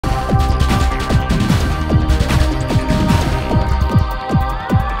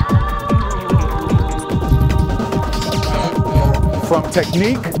From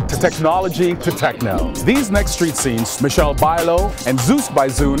technique to technology to techno. These next street scenes, Michelle Bilo and Zeus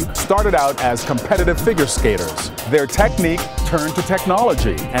Bizune, started out as competitive figure skaters. Their technique turned to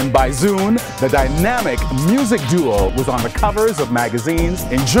technology, and Bizune, the dynamic music duo, was on the covers of magazines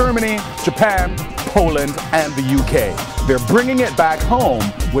in Germany, Japan, Poland, and the UK. They're bringing it back home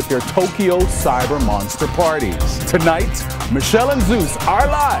with their Tokyo Cyber Monster parties. Tonight, Michelle and Zeus are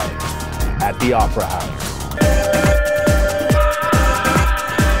live at the Opera House.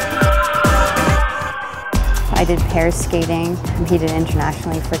 I did pair skating, competed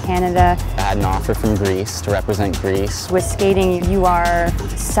internationally for Canada. I had an offer from Greece to represent Greece. With skating, you are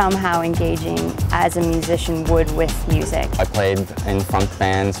somehow engaging as a musician would with music. I played in funk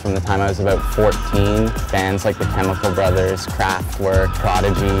bands from the time I was about 14. Bands like the Chemical Brothers, Kraftwerk,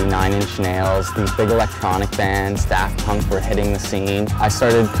 Prodigy, Nine Inch Nails, these big electronic bands, Daft Punk were hitting the scene. I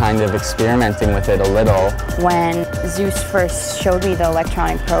started kind of experimenting with it a little. When Zeus first showed me the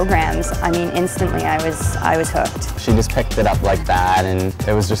electronic programs, I mean, instantly I was hooked. She just picked it up like that, and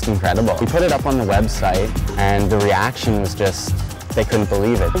it was just incredible. We put it up on the website, and the reaction was just, they couldn't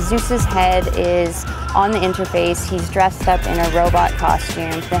believe it. Zeus's head is on the interface. He's dressed up in a robot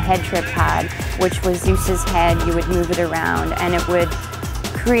costume. The head trip pad, which was Zeus's head, you would move it around, and it would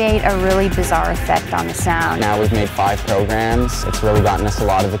create a really bizarre effect on the sound. Now we've made 5 programs. It's really gotten us a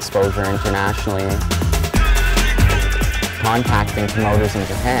lot of exposure internationally. Contacting promoters in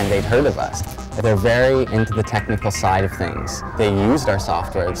Japan, they'd heard of us. They're very into the technical side of things. They used our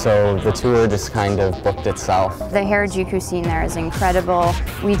software, so the tour just kind of booked itself. The Harajuku scene there is incredible.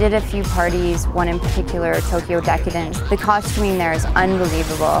 We did a few parties, one in particular, Tokyo Decadence. The costuming there is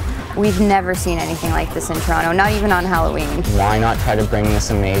unbelievable. We've never seen anything like this in Toronto, not even on Halloween. Why not try to bring this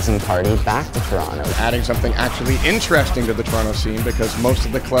amazing party back to Toronto? Adding something actually interesting to the Toronto scene, because most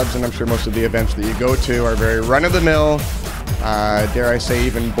of the clubs and I'm sure most of the events that you go to are very run-of-the-mill, dare I say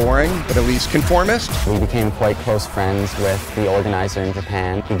even boring, but at least conformist. We became quite close friends with the organizer in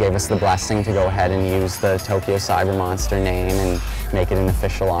Japan. He gave us the blessing to go ahead and use the Tokyo Cyber Monster name and make it an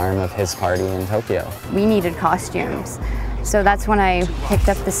official arm of his party in Tokyo. We needed costumes. So that's when I picked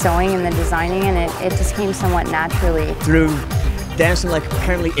up the sewing and the designing, and it just came somewhat naturally. Through dancing like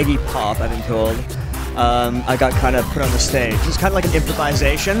apparently Iggy Pop, I've been told, I got kind of put on the stage. It's kind of like an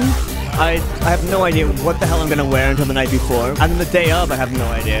improvisation. I have no idea what the hell I'm going to wear until the night before. And then the day of, I have no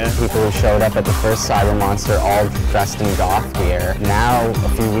idea. People who showed up at the first Cyber Monster all dressed in goth gear. Now, a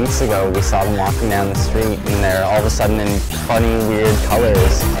few weeks ago, we saw them walking down the street and they're all of a sudden in funny, weird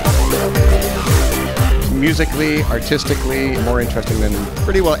colors. Musically, artistically, more interesting than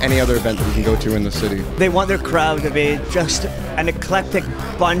pretty well any other event that you can go to in the city. They want their crowd to be just an eclectic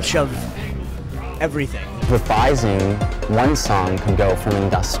bunch of everything. With Bizune, one song could go from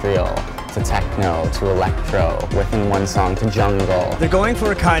industrial to techno to electro, within one song to jungle. They're going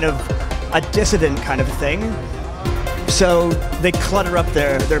for a kind of a dissident kind of thing, so they clutter up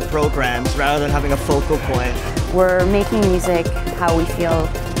their programs rather than having a focal point. We're making music how we feel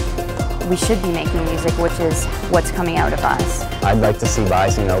we should be making music, which is what's coming out of us. I'd like to see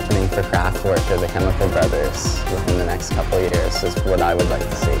Bizune opening for Kraftwerk or the Chemical Brothers within the next couple of years is what I would like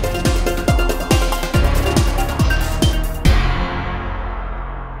to see.